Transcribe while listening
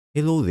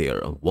Hello there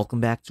and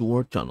welcome back to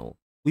our channel.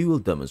 We will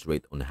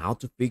demonstrate on how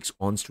to fix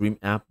OnStream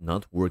app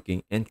not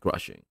working and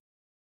crashing.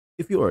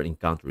 If you are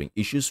encountering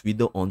issues with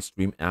the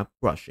OnStream app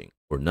crashing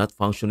or not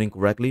functioning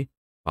correctly,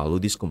 follow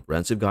this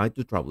comprehensive guide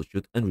to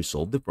troubleshoot and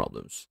resolve the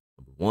problems.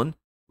 Number 1.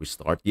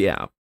 Restart the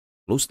app.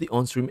 Close the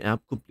OnStream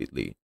app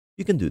completely.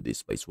 You can do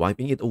this by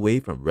swiping it away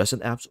from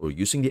recent apps or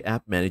using the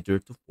app manager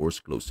to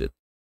force close it.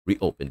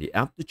 Reopen the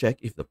app to check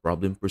if the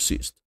problem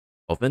persists.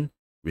 Often,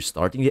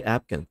 restarting the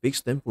app can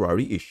fix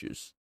temporary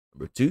issues.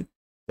 Number 2.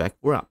 Check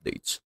for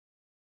updates.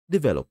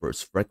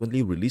 Developers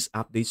frequently release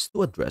updates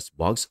to address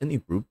bugs and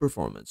improve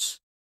performance.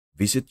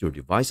 Visit your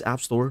device App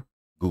Store,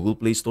 Google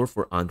Play Store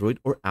for Android,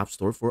 or App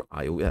Store for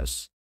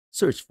iOS.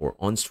 Search for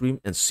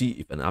OnStream and see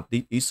if an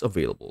update is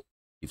available.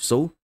 If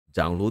so,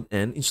 download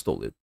and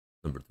install it.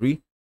 Number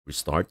 3.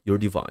 Restart your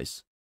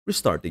device.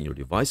 Restarting your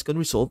device can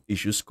resolve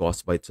issues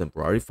caused by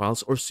temporary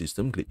files or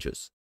system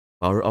glitches.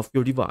 Power off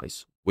your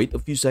device, wait a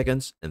few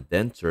seconds, and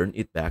then turn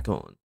it back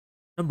on.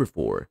 Number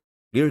 4.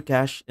 Clear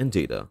cache and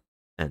data.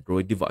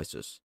 Android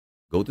devices.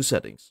 Go to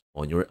Settings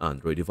on your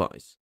Android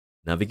device.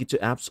 Navigate to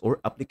Apps or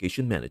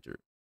Application Manager.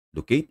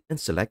 Locate and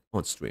select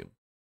OnStream.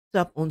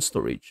 Tap on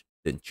Storage,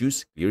 then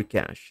choose Clear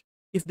Cache.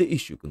 If the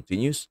issue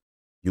continues,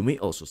 you may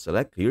also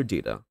select Clear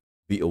Data.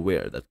 Be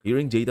aware that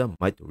clearing data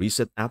might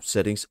reset app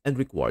settings and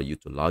require you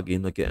to log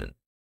in again.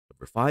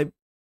 Number 5.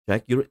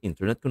 Check your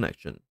internet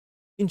connection.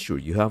 Ensure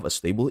you have a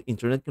stable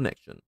internet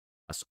connection,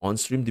 as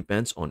OnStream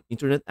depends on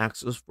internet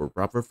access for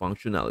proper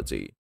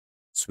functionality.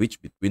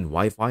 Switch between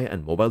Wi-Fi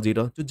and mobile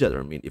data to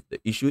determine if the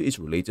issue is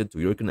related to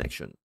your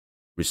connection.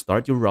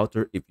 Restart your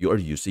router if you are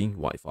using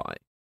Wi-Fi.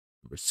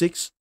 Number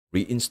 6.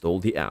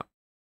 Reinstall the app.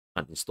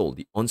 Uninstall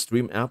the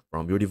OnStream app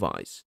from your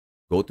device.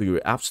 Go to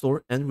your App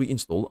Store and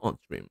reinstall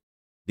OnStream.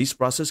 This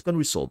process can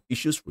resolve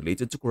issues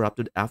related to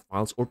corrupted app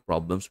files or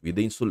problems with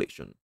the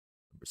installation.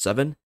 Number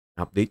 7.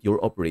 Update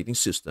your operating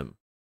system.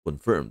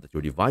 Confirm that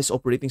your device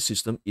operating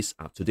system is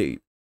up to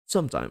date.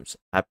 Sometimes,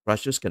 app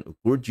crashes can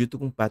occur due to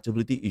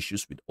compatibility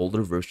issues with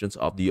older versions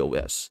of the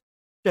OS.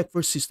 Check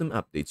for system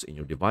updates in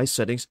your device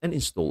settings and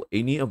install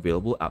any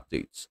available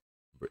updates.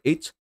 Number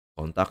 8.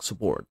 Contact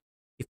support.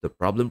 If the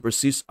problem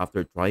persists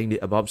after trying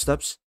the above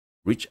steps,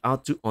 reach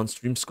out to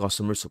OnStream's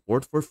customer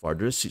support for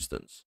further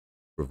assistance.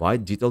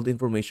 Provide detailed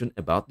information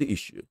about the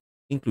issue,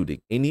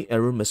 including any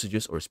error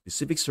messages or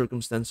specific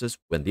circumstances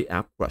when the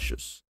app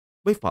crashes.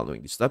 By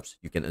following these steps,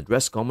 you can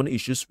address common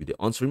issues with the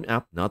OnStream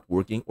app not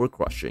working or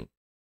crashing.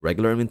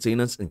 Regular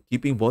maintenance and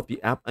keeping both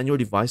the app and your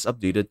device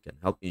updated can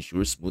help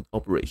ensure smooth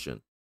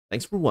operation.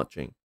 Thanks for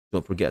watching.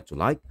 Don't forget to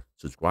like,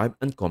 subscribe,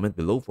 and comment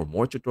below for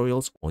more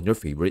tutorials on your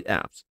favorite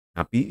apps.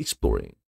 Happy exploring!